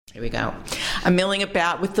Here we go. I'm milling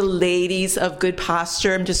about with the ladies of Good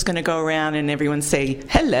Posture. I'm just going to go around and everyone say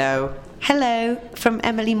hello. Hello from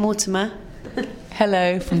Emily Mortimer.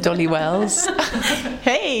 Hello from Dolly Wells.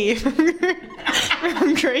 Hey from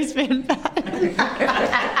Grace Van Patten.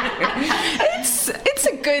 It's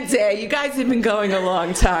a good day. You guys have been going a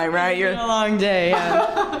long time, right? It's been a long day,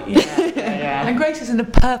 yeah. Yeah. And Grace is in a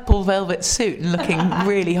purple velvet suit and looking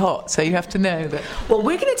really hot, so you have to know that. Well,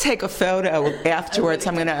 we're going to take a photo afterwards.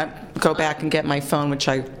 I'm going to go back and get my phone, which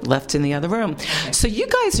I left in the other room. So you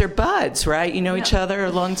guys are buds, right? You know each other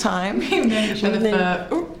a long time? We've known each other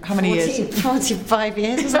for, how many years? 45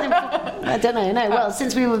 years, isn't it? I don't know. No, well,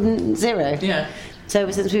 since we were 0. Yeah. So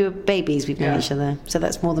since we were babies, we've known each other. So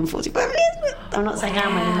that's more than 45 years. I'm not saying how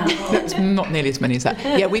many now. It's not nearly as many as that.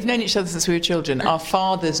 Yeah, we've known each other since we were children. Our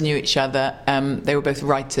fathers knew each other. They were both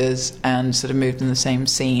writers and sort of moved in the same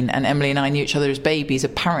scene. And Emily and I knew each other as babies.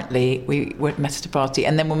 Apparently, we met at a party.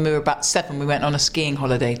 And then when we were about 7, we went on a skiing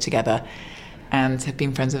holiday together and have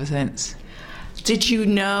been friends ever since. Did you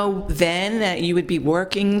know then that you would be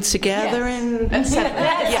working together? At 7.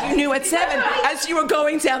 Yes, you knew at 7 as you were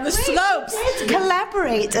going down the slopes. We did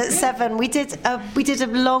collaborate at 7. We did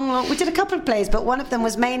a couple of plays, but one of them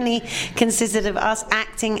was mainly consisted of us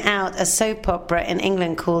acting out a soap opera in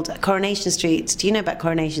England called Coronation Street. Do you know about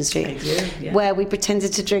Coronation Street? I do, yeah. Where we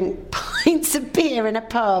pretended to drink pints of beer in a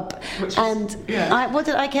pub,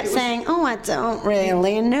 I kept saying, "Oh, I don't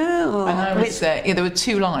really know." And I would say, there were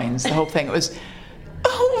 2 lines. The whole thing it was,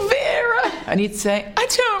 "Oh, Vera," and you'd say, "I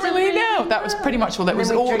don't really know." That was pretty much all. That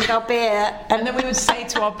was all. Drink our beer, and then we would say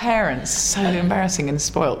to our parents, so embarrassing and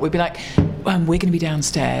spoilt. We'd be like, "We're going to be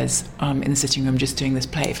downstairs in the sitting room, just doing this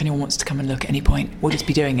play. If anyone wants to come and look at any point, we'll just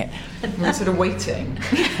be doing it." We're sort of waiting.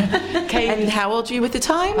 And how old were you at the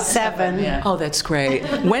time? 7. Yeah. Oh, that's great.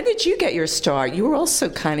 When did you get your start? You were also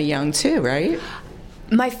kind of young too, right?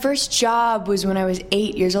 My first job was when I was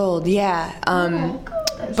 8 years old, yeah.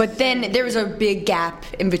 But then there was a big gap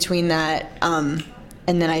in between that, and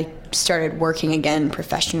then I started working again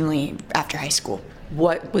professionally after high school.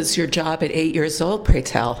 What was your job at 8 years old, pray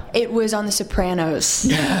tell? It was on The Sopranos.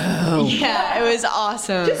 No. Yeah, it was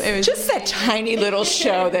awesome. It was just that tiny little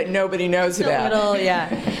show that nobody knows about.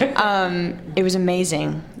 It was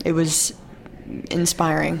amazing. It was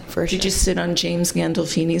inspiring for sure. Did you sit on James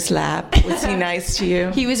Gandolfini's lap? Was he nice to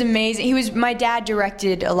you? He was amazing. My dad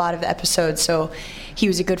directed a lot of the episodes, so he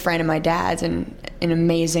was a good friend of my dad's and an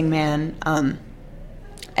amazing man.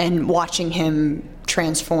 And watching him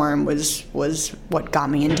transform was what got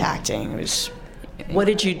me into acting. It was. What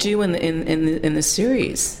did you do in the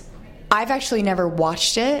series? I've actually never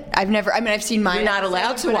watched it. I've seen mine. You're not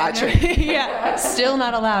allowed to watch it. Yeah, still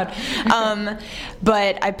not allowed.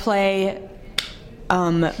 But I play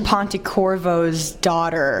Pontecorvo's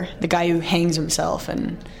daughter, the guy who hangs himself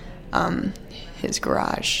in his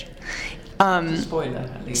garage. Spoiler,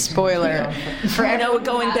 at least. Spoiler. I know we're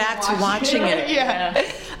going back to watching it. Yeah.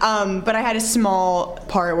 But I had a small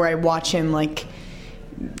part where I watch him,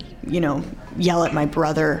 yell at my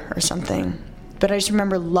brother or something. But I just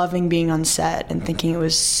remember loving being on set and thinking it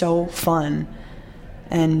was so fun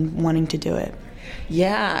and wanting to do it.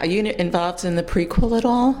 Yeah. Are you involved in the prequel at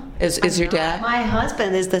all? Is your dad? My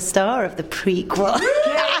husband is the star of the prequel.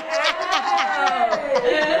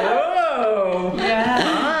 Oh.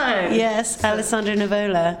 Yeah. Yes, Alessandro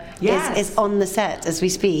Nivola is on the set as we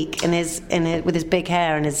speak, with his big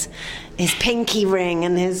hair and his pinky ring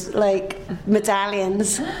and his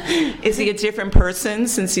medallions. Is he a different person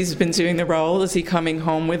since he's been doing the role? Is he coming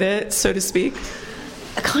home with it, so to speak?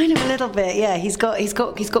 Kind of a little bit, yeah. He's got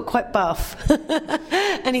quite buff,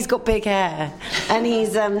 and he's got big hair, and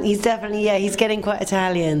he's definitely he's getting quite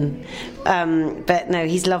Italian. But no,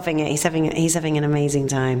 he's loving it. He's having an amazing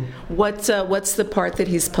time. What's the part that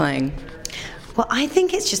he's playing? Well, I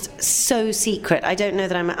think it's just so secret. I don't know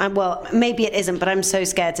that well, maybe it isn't, but I'm so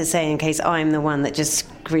scared to say in case I'm the one that just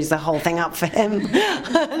screws the whole thing up for him.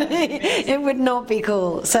 It would not be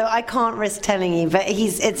cool. So I can't risk telling you, but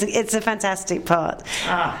it's a fantastic part.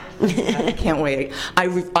 I can't wait.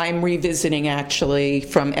 I'm revisiting, actually,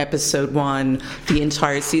 from episode 1, the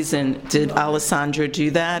entire season. Did Alessandro do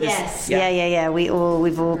that? Yes. Yeah. We've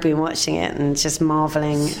all been watching it and just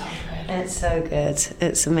marveling. It's so good.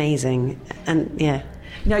 It's amazing. And yeah.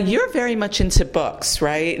 Now, you're very much into books,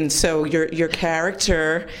 right? And so your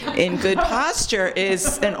character in Good Posture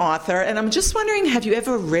is an author. And I'm just wondering, have you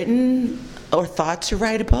ever written or thought to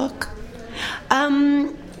write a book?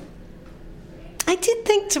 I did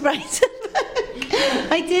think to write a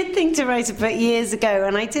book. I did think to write a book years ago,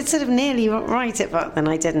 and I did sort of nearly write it, but then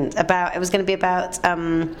I didn't. It was going to be about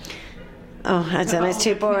Oh, I don't know, it's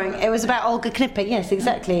too boring. It was about Olga Knipper, yes,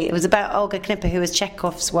 exactly. It was about Olga Knipper, who was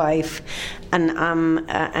Chekhov's wife, and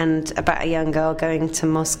about a young girl going to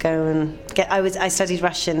Moscow and I studied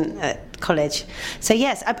Russian at college. So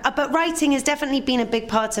yes, but writing has definitely been a big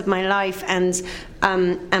part of my life, and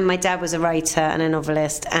my dad was a writer and a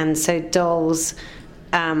novelist, and so Doll's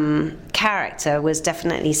character was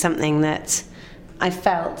definitely something that I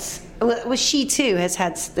felt. Well, she too has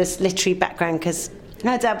had this literary background because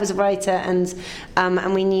her dad was a writer, and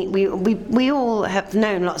we all have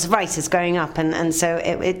known lots of writers growing up, and so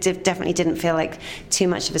it definitely didn't feel like too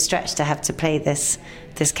much of a stretch to have to play this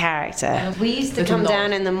character. We used to come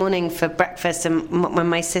down in the morning for breakfast, and when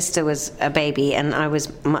my sister was a baby, and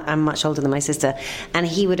I'm much older than my sister, and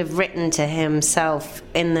he would have written to himself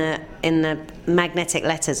in the magnetic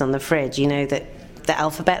letters on the fridge, the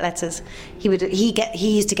alphabet letters. He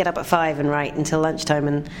used to get up at 5 and write until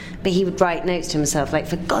lunchtime, but he would write notes to himself like,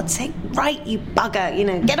 for God's sake, write, you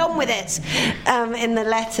bugger, get on with it, in the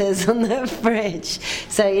letters on the fridge.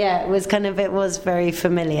 So yeah, it was very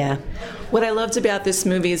familiar. What I loved about this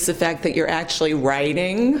movie is the fact that you're actually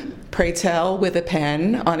writing, pray tell, with a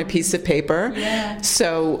pen on a piece of paper. Yeah.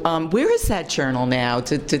 So where is that journal now?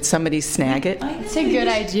 Did somebody snag it? It's a good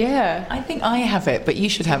idea. I think I have it, but you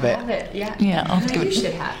should have it. Yeah, I'll have to give it. You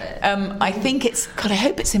should have it. I think I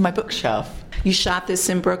hope it's in my bookshelf. You shot this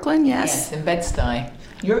in Brooklyn, yes? Yes, in Bed-Stuy.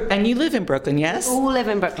 And you live in Brooklyn, yes? All live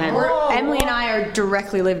in Brooklyn. Emily and I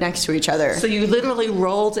directly live next to each other. So you literally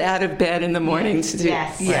rolled out of bed in the morning to do...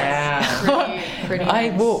 Yes. Yeah. Pretty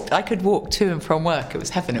nice. I could walk to and from work. It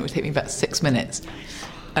was heaven. It would take me about 6 minutes.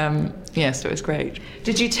 So it was great.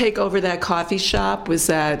 Did you take over that coffee shop? Was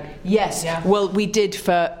that... Yes. Yeah. Well, we did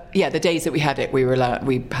for... Yeah, the days that we had it, we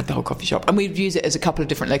had the whole coffee shop. And we'd use it as a couple of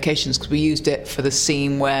different locations, because we used it for the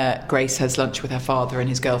scene where Grace has lunch with her father and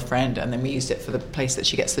his girlfriend, and then we used it for the place that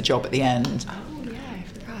she gets the job at the end. Oh, yeah, I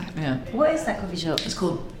forgot. Yeah. What is that coffee shop? It's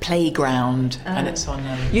called Playground, and it's on...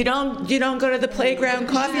 You don't go to the Playground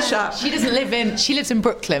coffee shop? She lives in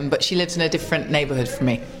Brooklyn, but she lives in a different neighbourhood from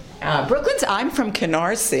me. I'm from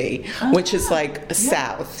Canarsie, which is like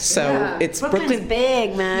south, so it's Brooklyn's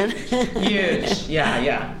big, man. Huge.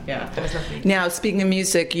 Yeah. That was lovely. Now, speaking of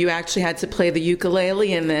music, you actually had to play the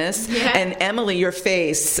ukulele in this, and Emily, your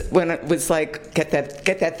face when it was like, get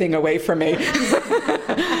that thing away from me.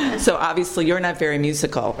 So obviously, you're not very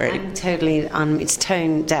musical, right? I'm totally it's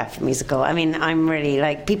tone deaf musical. I mean, I'm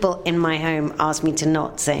really people in my home ask me to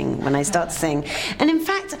not sing when I start to sing, and in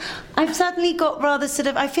fact, I've suddenly got rather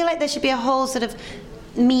I feel like there should be a whole sort of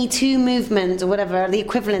Me Too movement, or whatever the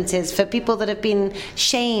equivalent is, for people that have been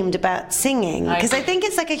shamed about singing, because I think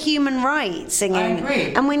it's like a human right, singing. I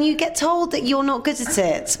agree. And when you get told that you're not good at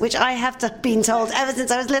it, which I have been told ever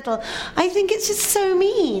since I was little, I think it's just so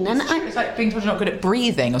mean. And it's like being told you're not good at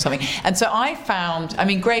breathing or something. And so I found,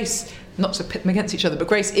 Grace, not to pit them against each other, but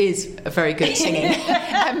Grace is very good at singing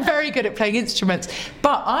and very good at playing instruments.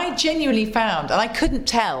 But I genuinely found, and I couldn't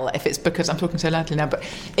tell if it's because, I'm talking so loudly now, but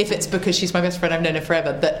if it's because she's my best friend, I've known her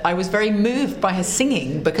forever, that I was very moved by her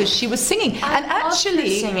singing, because she was singing. And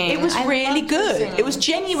actually, it was really good. It was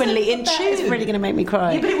genuinely in tune. It's really going to make me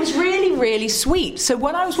cry. Yeah, but it was really, really sweet. So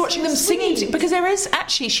when I was watching them singing, because there is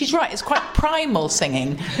actually, she's right, it's quite primal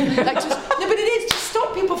singing. But it is to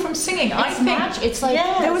stop people from singing. I think it's like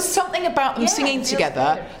there was something about them singing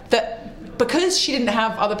together that, because she didn't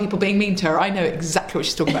have other people being mean to her, I know exactly what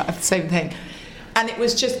she's talking about. The same thing. And it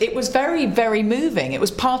was very, very moving. It was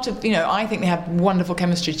part of, I think they had wonderful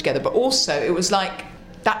chemistry together, but also it was like,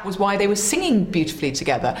 that was why they were singing beautifully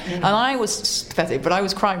together. And I was pathetic, but I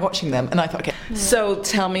was crying watching them, and I thought, okay. So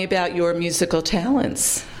tell me about your musical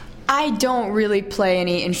talents. I don't really play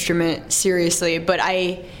any instrument seriously, but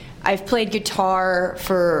I've played guitar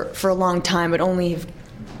for a long time, but only have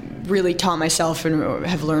really taught myself and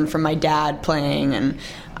have learned from my dad playing, and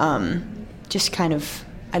just kind of,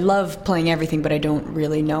 I love playing everything, but I don't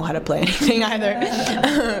really know how to play anything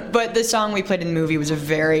either. But the song we played in the movie was a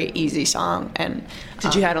very easy song, and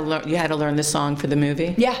Did you had to learn the song for the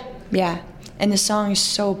movie? Yeah. And the song is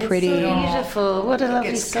so pretty. It's so beautiful. What a lovely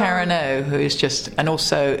It's song. Karen O, who is just, and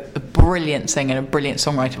also a brilliant singer and a brilliant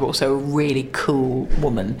songwriter, but also a really cool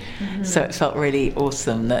woman. So it felt really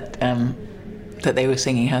awesome that they were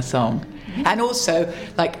singing her song. And also,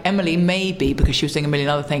 like, Emily, maybe because she was doing a million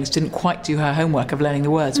other things, didn't quite do her homework of learning the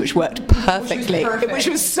words, which worked perfectly. Which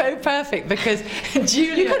was so perfect, because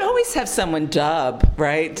Julia... You could always have someone dub,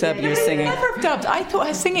 right? Dub your singing. I never have dubbed. I thought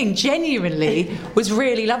her singing genuinely was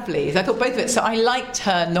really lovely. I thought both of it. So I liked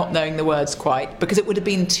her not knowing the words quite, because it would have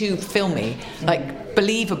been too filmy. Like,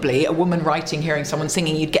 believably, a woman writing, hearing someone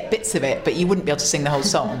singing, you'd get bits of it, but you wouldn't be able to sing the whole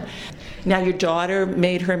song. Now your daughter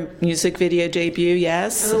made her music video debut,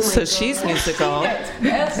 yes? So she's musical.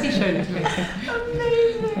 Yes, he showed it to me.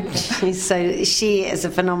 She is a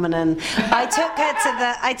phenomenon. I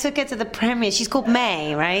took her to the premiere. She's called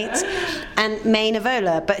May, right? And May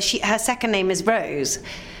Navola, but her second name is Rose.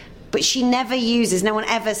 But she never uses, no one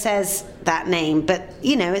ever says that name, but,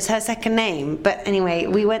 it's her second name. But anyway,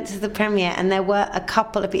 we went to the premiere, and there were a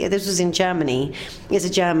couple of people, this was in Germany,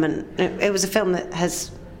 it was a film that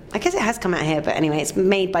I guess it has come out here, but anyway, it's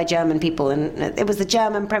made by German people, and it was the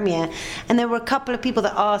German premiere, and there were a couple of people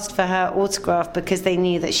that asked for her autograph because they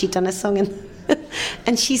knew that she'd done a song,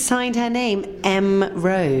 and she signed her name, M.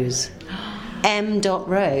 Rose. M.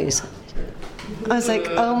 Rose. I was like,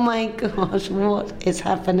 oh my gosh, what is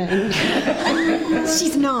happening?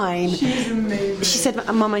 She's 9. She's amazing. She said,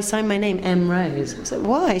 Mum, I signed my name, M. Rose. I was like,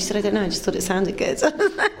 why? She said, I don't know, I just thought it sounded good. I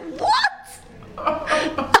was like, what?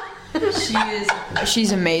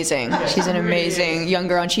 She's amazing. She's an amazing young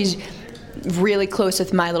girl, and she's really close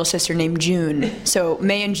with my little sister named June. So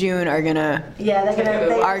May and June are gonna. Yeah, they're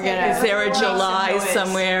gonna. Is there a July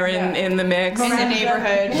somewhere in the mix? In the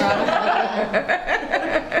neighborhood.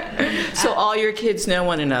 So all your kids know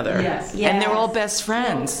one another. Yes. And they're all best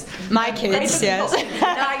friends. My kids, yes.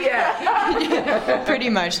 Not yet. Pretty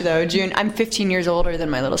much though. June. I'm 15 years older than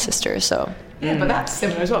my little sister, so. Yeah, but that's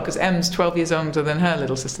similar as well, because Em's 12 years older than her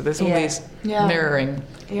little sister. There's all these mirroring.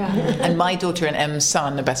 Yeah. And my daughter and Em's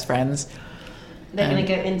son are best friends. They're going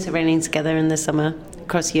to go interrailing together in the summer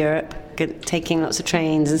across Europe, taking lots of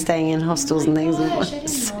trains and staying in hostels and things.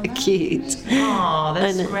 It's so cute. Oh,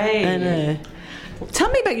 that's great. I know.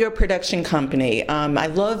 Tell me about your production company. I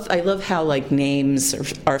love how names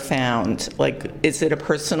are found. Is it a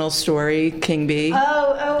personal story, King Bee?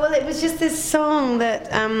 Oh, well, it was just this song that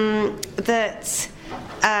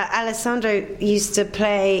Alessandro used to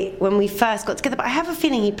play when we first got together. But I have a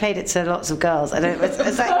feeling he played it to lots of girls. I don't.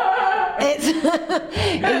 It's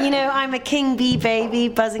I'm a king bee baby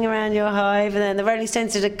buzzing around your hive, and then the Rolling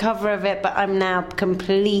Stones did a cover of it, but I'm now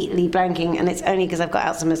completely blanking, and it's only because I've got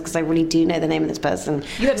Alzheimer's, because I really do know the name of this person.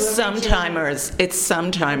 You have Sometimers. It's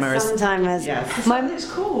Sometimers. Sometimers. Yes. It's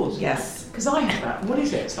called. Yes. Because I have that. What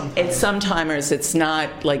is it? It's Sometimers. It's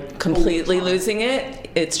not completely losing it.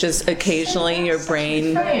 It's just occasionally your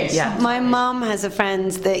brain. Yeah. My mum has a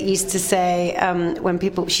friend that used to say, when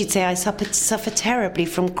she'd say, I suffer terribly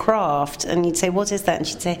from craft, and you'd say, what is that? And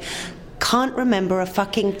she'd say, can't remember a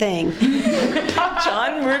fucking thing.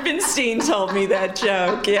 John Rubinstein told me that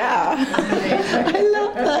joke. Yeah. I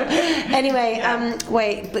love that. Anyway,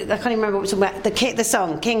 wait, I can't even remember what we're talking about. The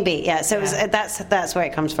song King Bee. Yeah. So it was, that's where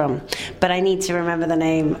it comes from. But I need to remember the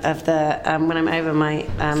name of the when I'm over my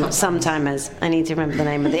Sometimers. I need to remember the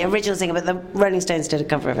name of the original singer. But the Rolling Stones did a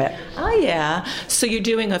cover of it. Oh yeah. So you're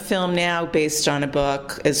doing a film now based on a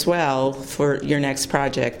book as well for your next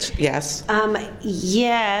project. Yes.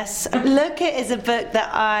 Yes. Look It is a book that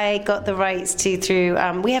I got the rights to through.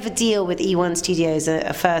 We have a deal with E1 Studios,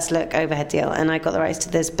 a first look overhead deal, and I got the rights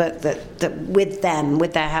to this book that with them,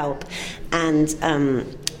 with their help, and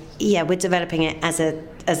we're developing it as a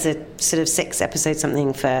sort of 6-episode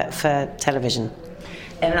something for television.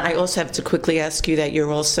 And I also have to quickly ask you that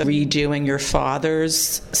you're also redoing your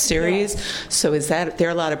father's series. Yes. So is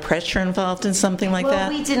there a lot of pressure involved in something like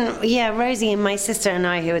that? Well, we didn't. Yeah, Rosie and my sister and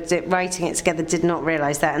I, who were writing it together, did not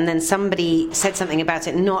realise that. And then somebody said something about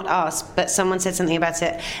it, not us, but someone said something about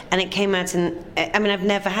it, and it came out. And I mean, I've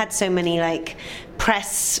never had so many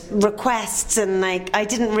press requests, and I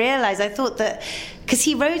didn't realise. I thought that. Because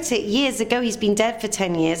he wrote it years ago, he's been dead for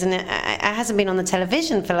 10 years, and it hasn't been on the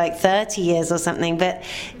television for 30 years or something. But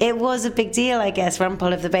it was a big deal, I guess.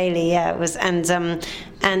 Rumpole of the Bailey, yeah, it was, and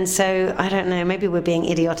so I don't know. Maybe we're being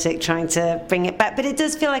idiotic trying to bring it back, but it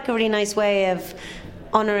does feel like a really nice way of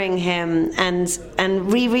honouring him and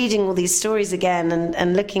rereading all these stories again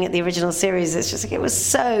and looking at the original series. It's just it was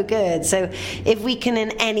so good. So if we can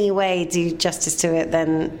in any way do justice to it,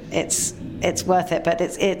 then it's worth it. But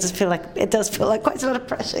it does feel like quite a lot of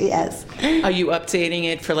pressure. Yes. Are you updating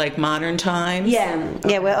it for modern times? Yeah,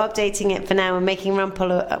 we're updating it for now. We're making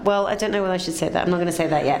Rumpole. Well, I don't know whether I should say that. I'm not going to say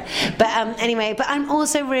that yet. But anyway, but I'm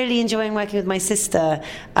also really enjoying working with my sister.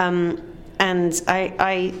 And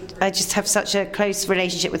I just have such a close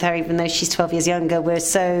relationship with her, even though she's 12 years younger. We're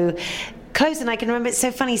so close, and I can remember it's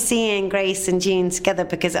so funny seeing Grace and Jean together,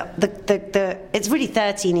 because it's really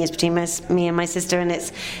 13 years between me and my sister, and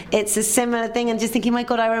it's a similar thing, and just thinking, my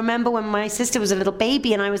God, I remember when my sister was a little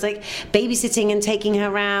baby and I was like babysitting and taking her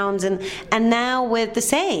around, and now we're the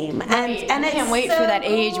same. Right. And I can't wait for that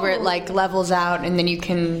age where it like levels out and then you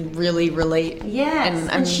can really relate. Yes,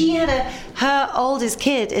 and she had her oldest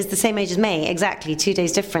kid is the same age as May, exactly 2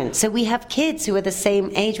 days different. So we have kids who are the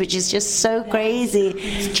same age, which is just so crazy.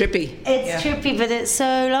 It's trippy. It's trippy, but it's so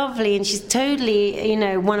lovely, and she's totally,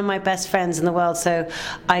 one of my best friends in the world. So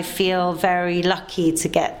I feel very lucky to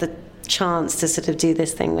get the chance to sort of do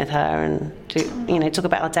this thing with her and talk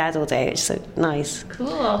about our dad all day. It's so nice.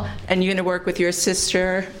 Cool. And you're going to work with your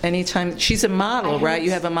sister anytime? She's a model, right?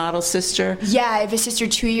 You have a model sister? Yeah, I have a sister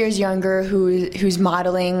 2 years younger who's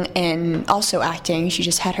modeling and also acting. She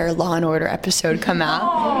just had her Law and Order episode come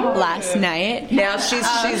out last night. Now she's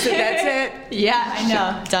that's it? Yeah, I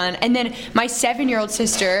know. Done. And then my 7-year-old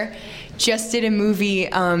sister just did a movie,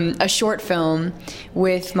 a short film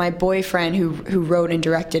with my boyfriend who wrote and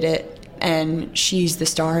directed it. And she's the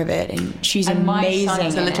star of it, and she's amazing. My son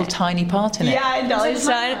has a little tiny part in it. Yeah, and Dolly's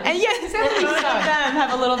son. And yes, both of them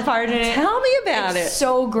have a little part in it. Tell me about it.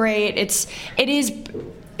 So great. It is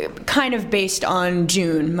kind of based on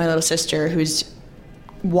June, my little sister, who's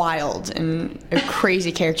wild and a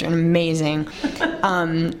crazy character and amazing.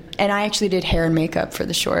 And I actually did hair and makeup for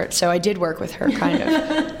the short, so I did work with her kind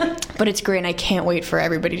of. But it's great, and I can't wait for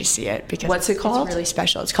everybody to see it because what's it called? It's really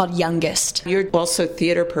special. It's called Youngest. You're also a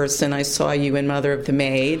theater person. I saw you in Mother of the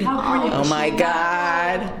Maid. Oh my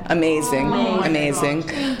God. Amazing. Amazing.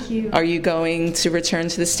 Thank you. Are you going to return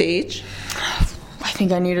to the stage? I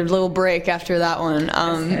think I needed a little break after that one.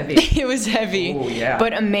 It was heavy. Ooh, yeah.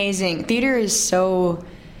 But amazing. Theater is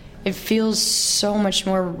it feels so much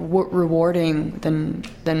more rewarding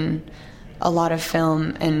than a lot of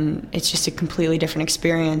film, and it's just a completely different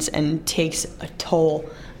experience and takes a toll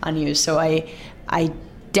on you. So I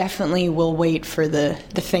definitely will wait for the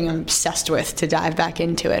thing I'm obsessed with to dive back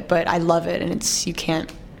into it. But I love it, and you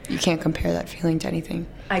can't compare that feeling to anything.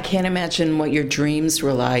 I can't imagine what your dreams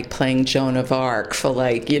were like playing Joan of Arc for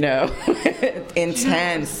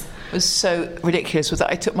intense. It was so ridiculous was that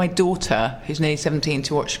I took my daughter, who's nearly 17,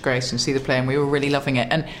 to watch Grace and see the play, and we were really loving it.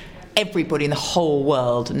 And everybody in the whole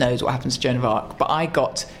world knows what happens to Joan of Arc, but I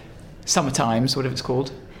got Summertimes, whatever it's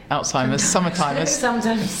called, Alzheimer's, Summertimers.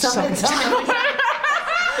 Sometimes.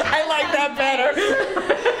 I like that better.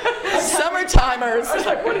 Summertimers. I was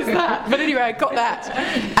like, what is that? But anyway, I got that.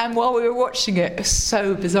 And while we were watching it, it was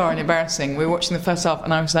so bizarre and embarrassing. We were watching the first half,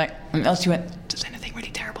 and I was like, and Elsie went, does anything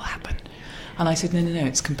really terrible happen? And I said, no,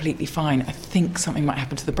 it's completely fine. I think something might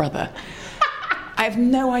happen to the brother. I have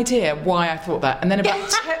no idea why I thought that. And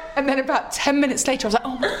then about 10 minutes later, I was like,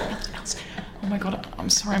 oh my God,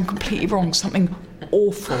 I'm sorry, I'm completely wrong. Something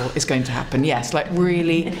awful is going to happen. Yes, like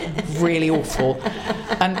really, really awful.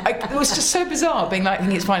 And it was just so bizarre being like, I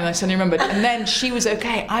think it's fine. And I suddenly remembered. And then she was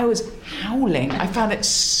okay. I was howling. I found it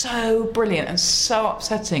so brilliant and so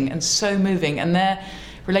upsetting and so moving. And their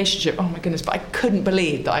relationship, oh my goodness, but I couldn't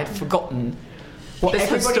believe that I'd forgotten what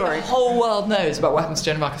everybody in the whole world knows about what happens to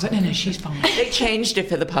Joan of Arc. I was like, no, she's fine. They changed it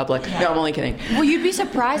for the public. Yeah. No, I'm only kidding. Well, you'd be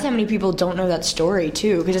surprised how many people don't know that story,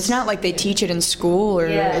 too, because it's not like they teach it in school, or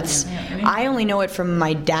I only know it from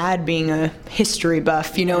my dad being a history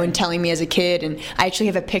buff, and telling me as a kid, and I actually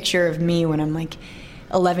have a picture of me when I'm,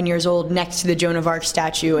 11 years old next to the Joan of Arc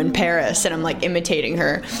statue in Paris, and I'm, imitating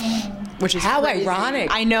her. Which is how crazy. Ironic.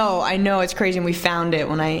 I know, it's crazy, and we found it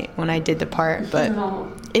when I did the part, but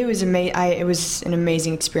it was it was an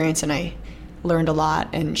amazing experience, and I learned a lot,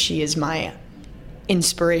 and she is my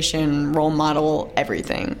inspiration, role model,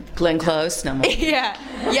 everything. Glenn Close? No. Yeah.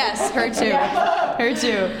 Yes, her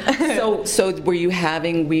too. So were you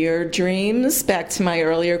having weird dreams? Back to my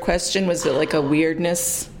earlier question, was it like a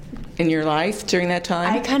weirdness in your life during that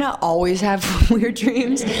time? I kind of always have weird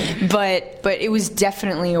dreams, but it was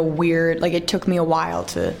definitely a weird, it took me a while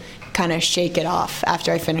to kind of shake it off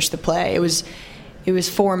after I finished the play. It was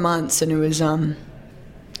 4 months, and it was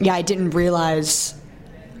I didn't realize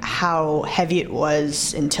how heavy it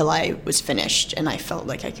was until I was finished, and I felt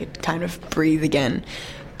like I could kind of breathe again.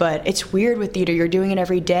 But it's weird with theater. You're doing it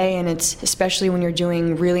every day, and it's especially when you're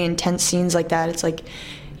doing really intense scenes like that, it's like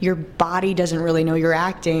your body doesn't really know you're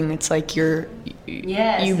acting. It's like you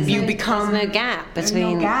become no gap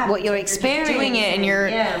between what you're experiencing, doing it,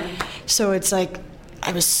 and so it's like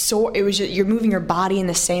you're moving your body in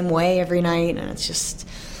the same way every night, and it's just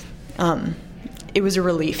it was a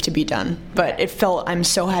relief to be done. But I'm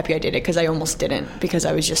so happy I did it, because I almost didn't, because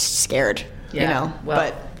I was just scared. Well,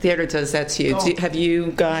 but theater does that to you. Have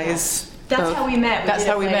you guys That's how we met. That's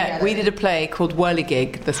how we met. We did a play called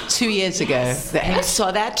Whirligig 2 years ago. I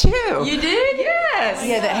saw that too. You did? Yes.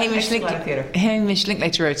 Yeah, that Hamish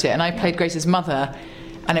Linklater wrote it, and I played Grace's mother,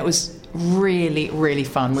 and it was really, really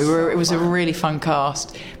fun. It was a really fun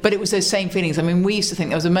cast, but it was those same feelings. I mean, we used to think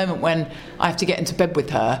there was a moment when I have to get into bed with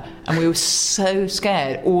her, and we were so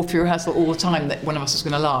scared all through rehearsal, all the time, that one of us was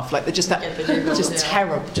going to laugh. Like just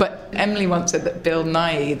terrible. But Emily once said that Bill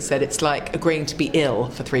Nighy said it's like agreeing to be ill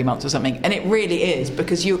for 3 months or something, and it really is,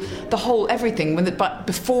 because but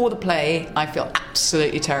before the play, I feel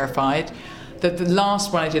absolutely terrified. The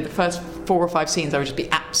last one I did, the first 4 or 5 scenes, I would just be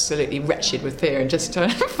absolutely wretched with fear, and just to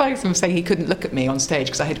face him saying he couldn't look at me on stage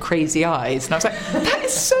because I had crazy eyes, and I was like, that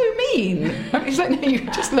is so mean. He's like, no, you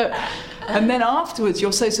just look. And then afterwards,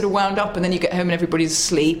 you're so sort of wound up, and then you get home and everybody's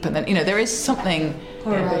asleep, and then there is something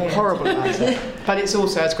horrible about it. But it's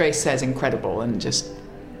also, as Grace says, incredible and just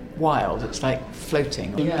wild. It's like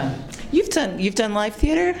floating. Yeah. You've done live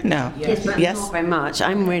theatre? No. Yes. Not very much.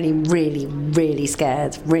 I'm really, really, really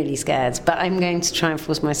scared. But I'm going to try and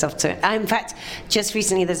force myself to. In fact, just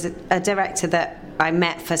recently there's a director that I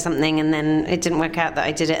met for something, and then it didn't work out that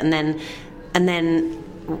I did it, and then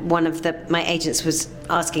one of my agents was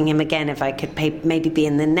asking him again if I could maybe be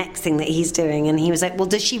in the next thing that he's doing, and he was like, well,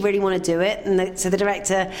 does she really want to do it? And so the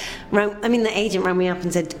agent rang me up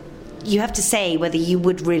and said, you have to say whether you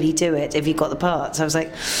would really do it if you got the part. So I was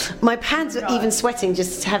like, my hands are even sweating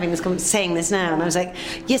just saying this now. And I was like,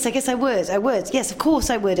 yes, I guess I would. Yes, of course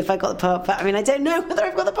I would if I got the part. But I mean, I don't know whether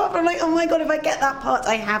I've got the part. But I'm like, oh my God, if I get that part,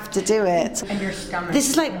 I have to do it. And your stomach. This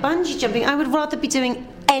is like bungee jumping. I would rather be doing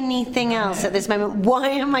anything else at this moment. Why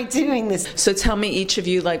am I doing this? So tell me, each of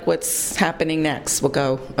you, like, what's happening next. We'll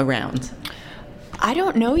go around. I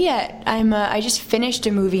don't know yet. I just finished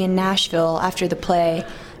a movie in Nashville after the play,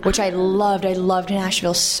 which I loved. I loved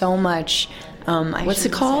Nashville so much. What's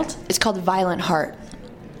it called? It's called Violent Heart.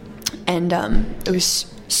 And it was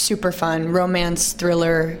super fun. Romance,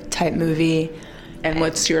 thriller type movie. And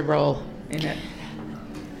what's your role in it?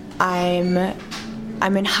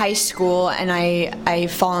 I'm in high school, and I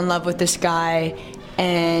fall in love with this guy,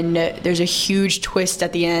 and there's a huge twist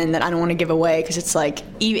at the end that I don't want to give away, because it's like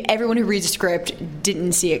everyone who reads the script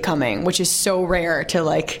didn't see it coming, which is so rare to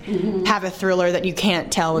have a thriller that you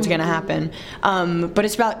can't tell what's going to happen. But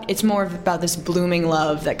it's more about this blooming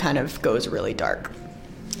love that kind of goes really dark.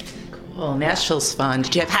 Cool. Nashville's fun.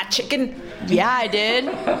 Did you have hot chicken? Yeah, I did.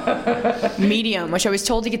 Medium, which I was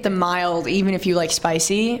told to get the mild, even if you like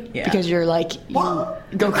spicy, because you're like, you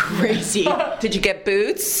go crazy. Did you get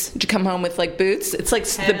boots? Did you come home with like boots? It's like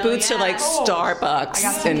the boots are like Starbucks. I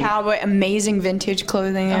got some cowboy, amazing vintage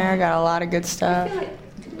clothing there. Got a lot of good stuff.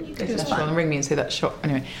 Ring me and say that shot.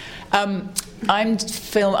 Anyway, I'm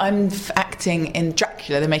acting in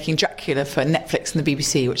Dracula. They're making Dracula for Netflix and the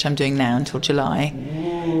BBC, which I'm doing now until July.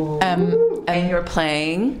 And you're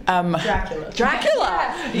playing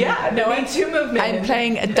Dracula. Yeah, no, I'm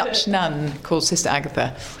playing a Dutch nun called Sister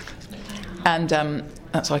Agatha, and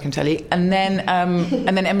that's all I can tell you. And then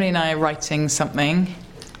Emily and I are writing something,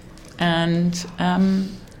 and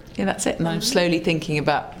that's it. And I'm slowly thinking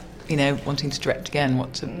about, wanting to direct again.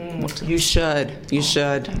 What to. You should.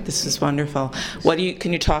 This is wonderful.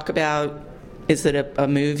 Can you talk about? Is it a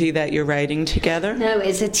movie that you're writing together? No,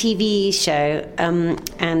 it's a TV show, and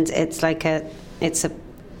it's like it's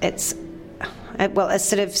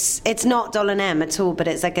not Doll and Em at all, but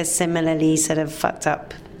it's like a similarly sort of fucked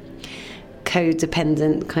up,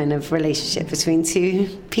 codependent kind of relationship between two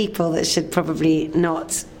people that should probably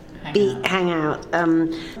not hang out.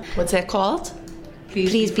 What's that called?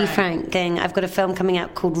 Please be frank. I've got a film coming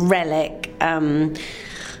out called Relic,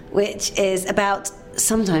 which is about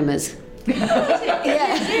sometimers.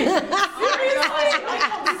 Yeah.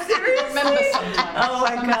 Remember sometime. Oh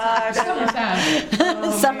my God.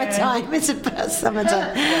 Summertime. It's about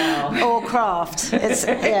summertime. Wow. Or craft. It's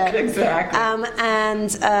exactly.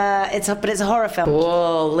 But it's a horror film.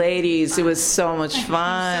 Whoa, ladies, it was so much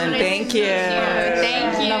fun. Thank you.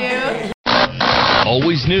 Thank you.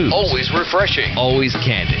 Always new. Always refreshing. Always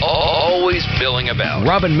candid. Always milling about.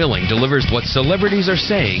 Robin Milling delivers what celebrities are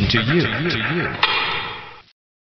saying to you.